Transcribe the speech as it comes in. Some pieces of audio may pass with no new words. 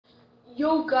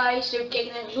Yo guys, leuk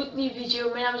kijken naar een gloednieuwe video.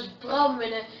 Mijn naam is Bram en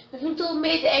mijn vriend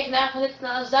mee de eigenaar van dit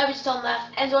kanaal is David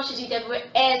Standaard. En zoals je ziet hebben we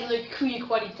eindelijk goede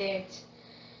kwaliteit.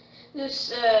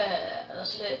 Dus dat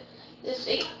is leuk. Dus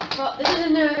dit is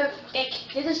een,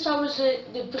 kijk, dit is trouwens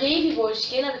de Brave Boy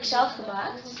skin, heb ik zelf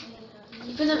gemaakt.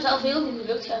 Ik vind hem zelf heel goed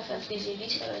gelukt. Ik ga even deze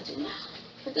editie gaan doen. Ik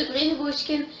vind de Brave Boy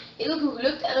skin heel goed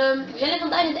gelukt. En we zijn er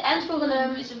vandaag in de end voor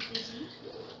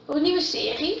een nieuwe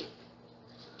serie.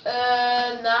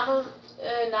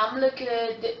 Namelijk,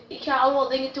 ik ga allemaal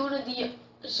dingen tonen die je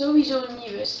sowieso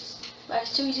niet wist. Maar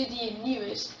echt sowieso die je niet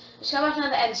wist. Dus gaan we even naar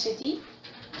de End City.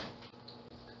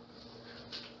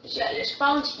 Dus ja, je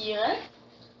spawnt hier, hè.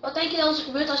 Wat denk je dan als er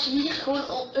gebeurt als je hier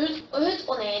gewoon het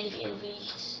oneindig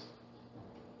invliegt?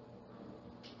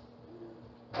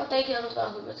 Wat denk je dat er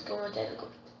dan gebeurt? Komen we uiteindelijk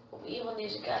op een van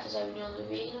deze kaarten zijn we nu aan de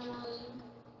wegen normaal gezien.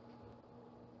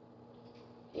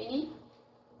 Weet je niet?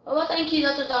 Maar wat denk je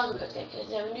dat er dan gebeurt? Kijk, dan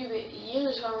zijn we nu weer hier,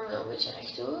 dus gaan we wel een beetje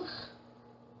rechtdoor.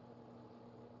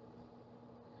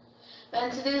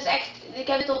 Mensen, dit is echt, ik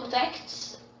heb het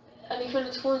ontdekt en ik vind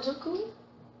het gewoon zo cool.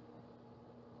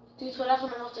 Het duurt wel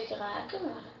even om wat te geraken,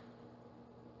 maar...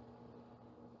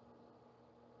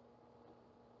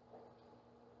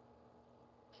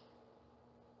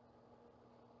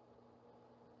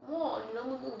 Oh, nu dan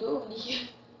moet ik nog doorvliegen.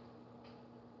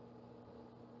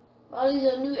 Maar als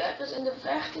er nu ergens in de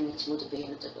verte iets moeten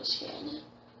beginnen te verschijnen.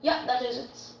 Ja, daar is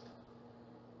het.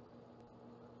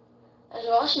 En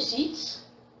zoals je ziet,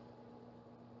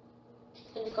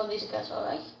 en ik kan deze kaart wel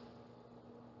weg.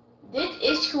 Dit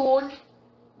is gewoon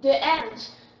de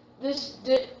End. Dus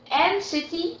de End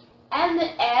City en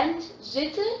de End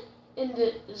zitten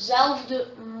in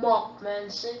dezelfde map,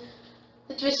 mensen.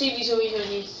 Dit wisten jullie sowieso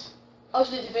niet. Als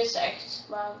je dit wist, echt.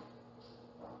 Wauw.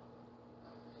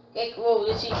 Kijk, wow,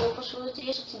 dit zie ik ook pas voor het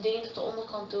eerst. Dat die dingen tot de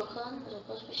onderkant doorgaan. Dat is ook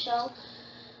wel speciaal.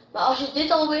 Maar als je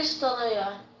dit al wist, dan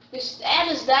ja. Dus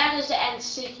ergens daar is de End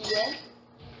City, hè.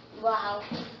 Wauw.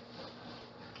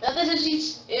 Dat is dus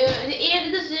iets.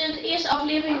 Dit is de eerste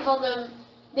aflevering van de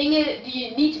dingen die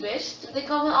je niet wist. Want ik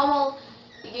kan van allemaal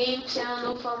games en dan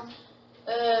ook van.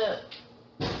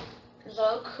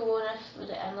 Zou ik gewoon even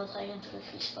de Ender Dragon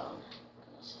terug respawnen.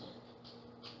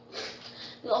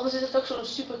 Dus anders is het ook zo'n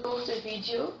super korte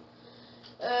video.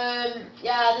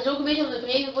 Ja, het is ook een beetje om de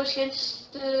brede voorschijn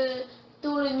te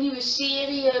tonen, een nieuwe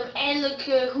serie.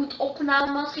 Eindelijk goed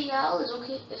opnamemateriaal. Dat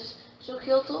is ook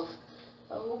heel tof.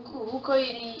 Hoe kan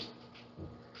je die...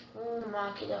 Hoe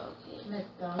maak je dat ook weer? Met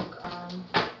dank aan.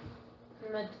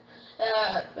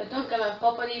 Met dank aan mijn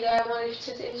papa die daar maar heeft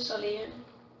zitten installeren.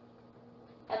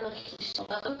 En dan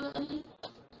kristallen.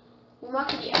 Hoe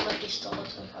maak je die enderkristallen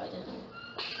terug uit?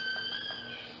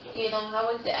 Oké, dan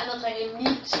hou ik de enderdragon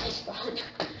niet respawnen.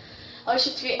 Als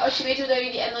je weet hoe dat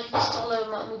je die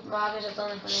enderkristallen moet maken, zet dan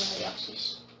even in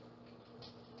reacties.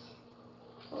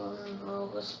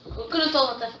 We kunnen het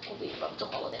altijd even proberen, we hebben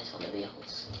toch alle tijd van de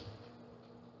wereld.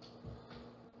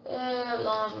 Dan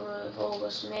hebben we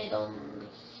volgens mij dan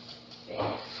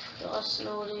 5 gras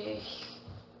nodig.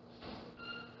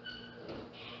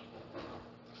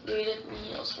 Ik weet het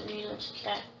niet, als we nu nog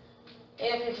krijgen.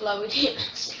 Ik heb geen flauw idee,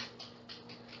 mensen.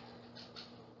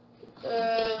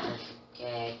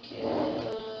 Kijk.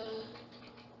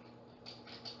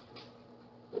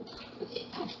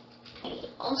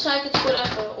 Anders zou ik het gewoon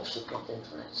even opzoeken op het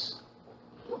internet.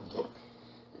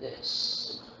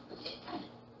 Dus.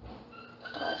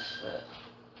 Even.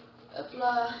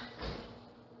 Hopla.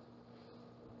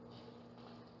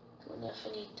 Toen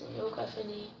even niet, toen ook even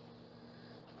niet.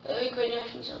 Ik weet niet of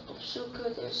ik iets aan het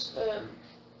opzoeken, dus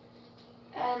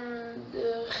en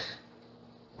de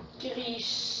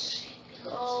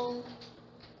kristal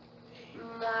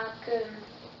maken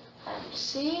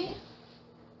MC.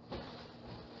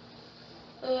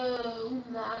 Hoe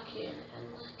maak je een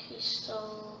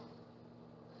enderkristal?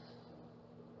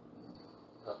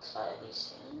 Dat zou het niet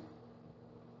zijn.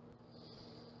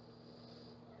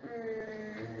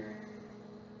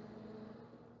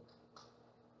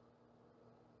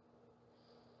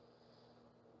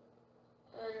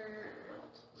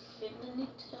 Ik vind het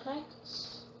niet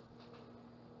direct.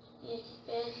 Hier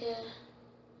krijgen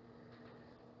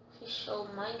official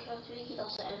Minecraft wiki, dat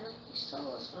is de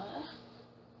enderkristal, dat is waar.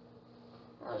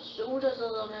 Maar zo dat er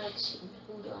dan uitzien,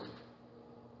 hoe dan?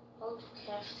 How to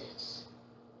craft it.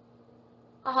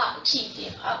 Aha, ik zie het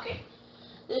hier, oké.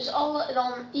 Dus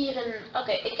dan hier een,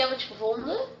 oké, ik heb het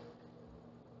gevonden.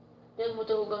 Dit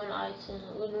moet ook een item,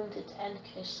 hoe noemt dit?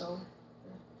 Endkristal.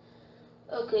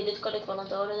 Oké, dit kan ik wel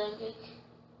onthouden, denk ik.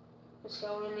 Dus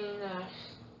gaan we nu naar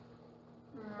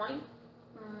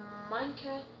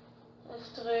Minecraft.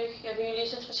 Even terug. Ja, bij jullie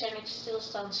is het waarschijnlijk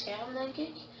stilstaand scherm, denk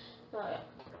ik. Nou ja.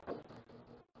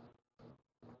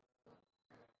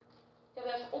 Ik heb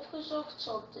even opgezocht,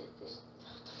 want dit is...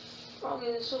 Oh,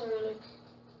 dit is zo moeilijk.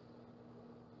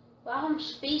 Waarom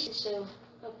space is zo?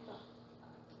 Hopla.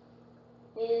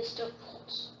 Nee, dit is toch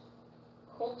God.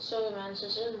 God, sorry mensen,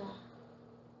 zeg maar.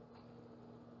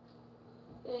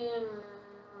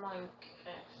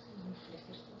 Minecraft.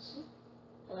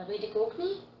 Dat weet ik ook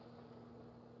niet.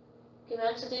 Oké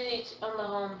mensen, dit is iets aan de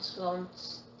hand,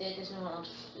 want dit is nog aan het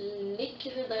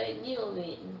flikkeren dat ik niet wil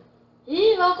weten.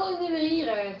 Hier, waar kom ik niet meer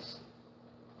hieruit?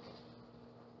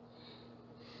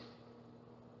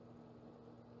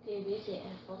 Oké,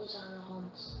 WTF, wat is aan de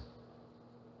hand?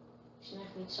 Als je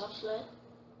even iets afsluit.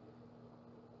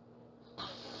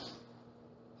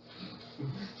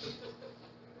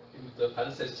 Je moet de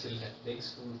venstertje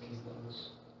links voor kiezen anders.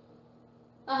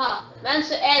 Aha,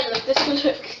 mensen, eindelijk, het is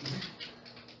gelukt.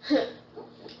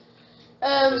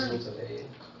 Dus moeten wij.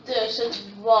 Dus het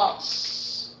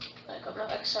was... Ik had nog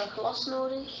extra glas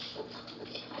nodig.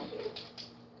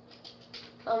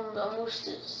 Dan moest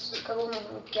het... Ik had ook nog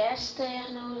een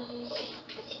kerstster nodig.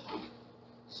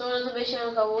 Zodat het een beetje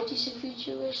een chaotische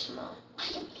video is, maar...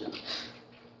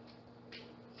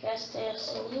 Kerststers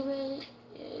zijn hier weer...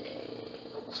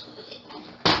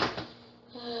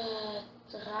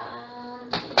 Draan...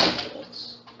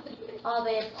 Ah,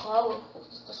 bij het brouwen,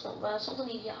 god. Dat stond er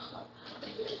niet jagen.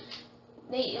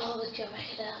 Nee, dat had ik weer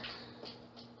weggedaan.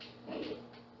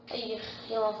 Hier,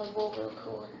 helemaal van boven ook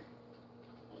gewoon.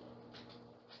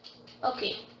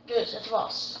 Oké, dus het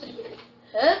was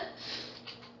hup,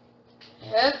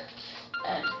 hup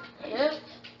en hup.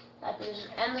 Dan heb je dus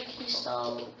een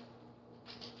enderkristal.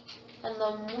 En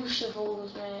dan moest je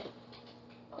volgens mij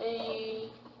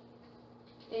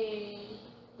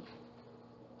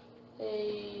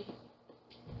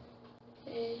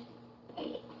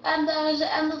en daar is de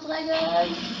ender dragon.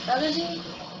 Daar is hij.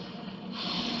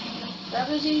 Daar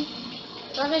is hij.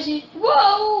 Daar is hij.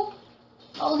 Wow!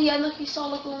 Al die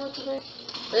enderkristallen komen terug.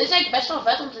 Dat is eigenlijk best wel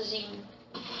vet om te zien.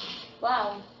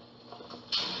 Wauw.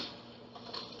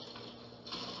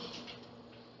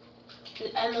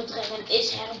 De ender dragon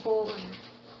is herboren.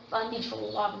 Maar niet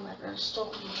voor lang met een storm.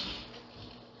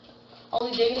 Al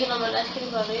die dingen gaan maar net geen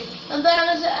maar weer. En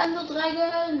daar is de ender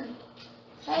dragon.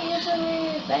 Hij is er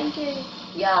weer, denk ik.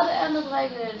 Ja, de ender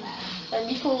dragon. En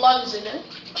niet voor lang zin, hè.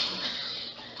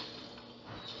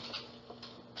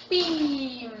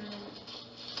 Piem.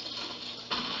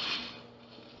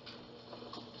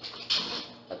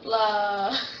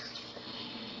 Hopla.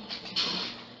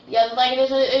 Ja, de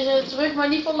dragon is er terug, maar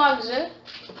niet voor lang, hè.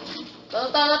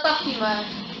 Dat dacht hij maar.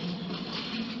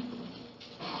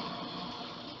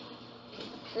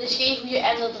 Dit is geen goede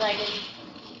ender dragon.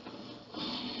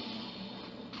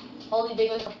 Al die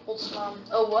dingen kapot slaan.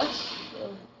 Oh, wat?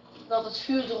 Dat het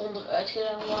vuur eronder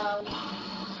uitgedaan. Wauw.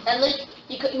 En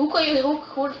hoe kan je ook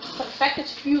gewoon perfect het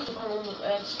vuur eronder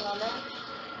uitslaan, hè?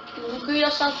 Hoe kun je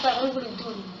dat zelfs per ongeluk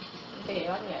doen? Oké,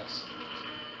 ja, niet uit.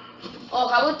 Oh,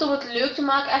 gaan we het om het leuk te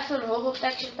maken even een horror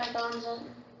texture pack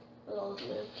aanzetten? Dat is altijd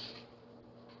leuk.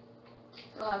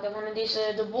 Nou, ik heb gewoon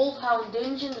deze, de Wolfhound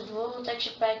Dungeon, de horror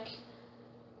texture pack.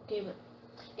 Oké,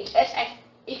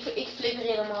 ik flip er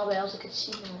helemaal bij als ik het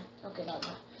zie. Oké, laat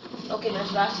maar. Oké,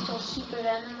 mensen, daar zit wel super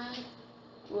random.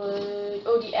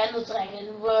 Oh, die ender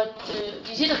dragon.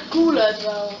 Die ziet er cool uit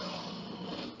wel.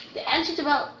 De end ziet er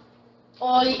wel...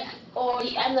 Oh,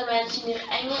 die endermen zien er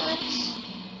eng uit.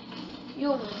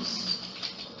 Jongens.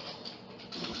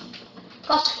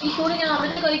 Kast, die gewoon in aan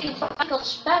midden kan ik een kan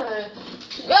spammen.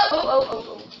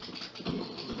 Oh.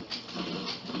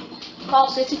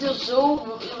 Kast, dit ziet er zo...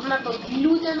 Met dat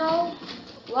bloed en al.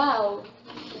 Wauw.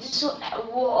 Dit is zo...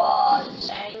 Wow, dit is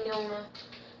eng, jongen.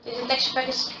 Deze texture pack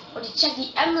is... Oh, die check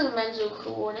die endermens ook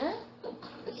gewoon, hè.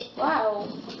 Wauw.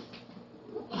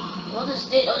 Wat is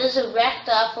dit? Oh, dit is een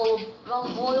werktafel. Wel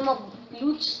gewoon helemaal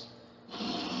bloed.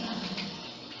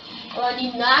 Oh,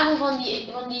 die nagel van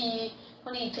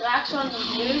die draak zo aan die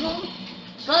vleugel.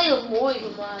 Is wel heel mooi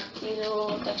gemaakt.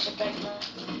 Deze texture pack, maar.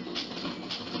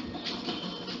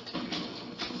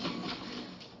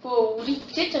 Wow, hoe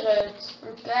ziet dit eruit?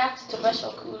 Een kaart ziet er best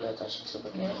wel cool uit als je het zo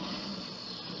bekijkt.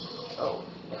 Oh,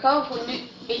 dan gaan we voor nu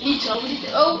elite zo.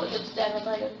 Oh, dat is de ender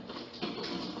dragon.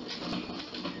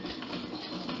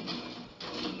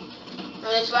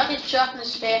 Nou, dit waard heeft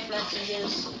sharpness 5 mensen,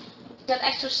 dus het gaat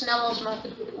echt zo snel als maar.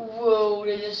 Wow,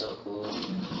 dit is zo cool.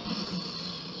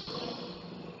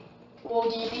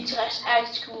 Wow, die elite is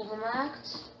echt cool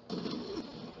gemaakt.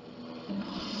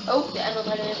 Oh, de ender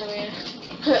dragon is er weer.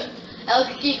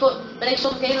 Elke keer ben ik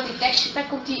soms kijken naar die texture pack,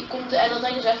 komt de ender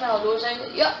dragon even hallo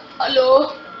zeggen. Ja,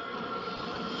 hallo.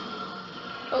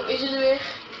 Oh, is het er weer?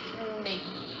 Nee.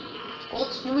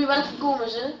 God, nu moet je wel even komen,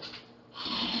 ze.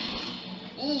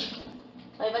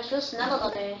 Maar je bent veel sneller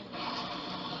dan mij.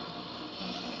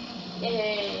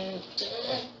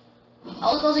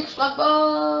 Altijd als ik vlak...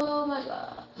 Oh my god.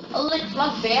 Als ik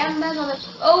vlak bij hem ben, dan is...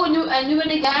 Oh, nu ben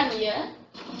ik daar niet, hè.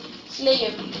 Slay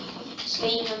hem.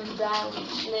 Slay hem down.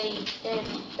 Slay him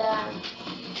down.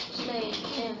 Slay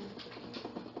him.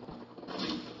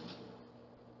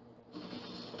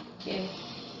 Oké.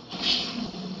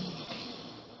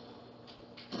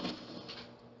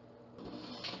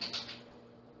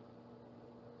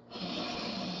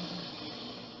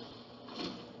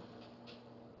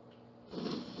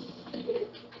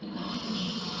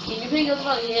 Nu vind ik dat het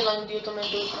wel heel lang duurt om mij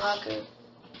dood te maken.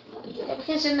 Ik heb er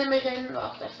geen zin meer in.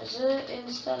 Wacht even. Ze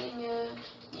instellingen.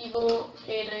 Niveau.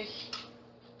 Vredig.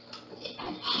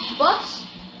 Wat?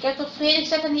 Ik heb toch vredig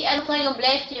gezet en die enddrang, dan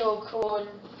blijft hij ook gewoon.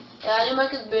 Ja, nu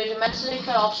maak ik het beu. Mensen, ik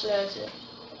ga afsluiten.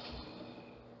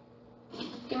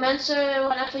 Die mensen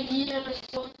gaan even hier in de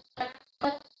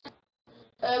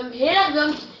heel erg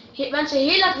bedankt. Mensen,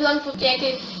 heel erg bedankt voor het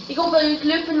kijken. Ik hoop dat jullie het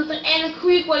leuk vinden, dat er eindelijk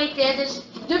goede kwaliteit is.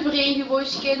 De Brainboy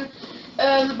skin.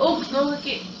 Ook nog een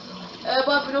keer. Wat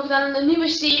hebben we nog gedaan? Een nieuwe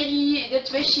serie. Dit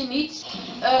wist je niet.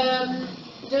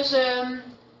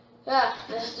 Ja,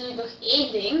 er is natuurlijk nog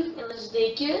één ding. En dat is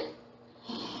deken.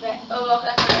 Oh,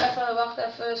 wacht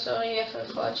even. Sorry, even een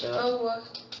foutje. Oh,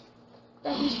 wacht.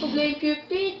 Technisch probleempje.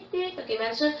 Piep, piep. Oké,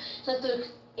 mensen. Er is natuurlijk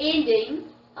één ding.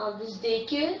 En dat is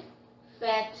deken.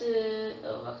 Vette.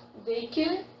 Oh, wacht.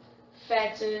 Deken.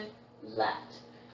 Vette. Laat.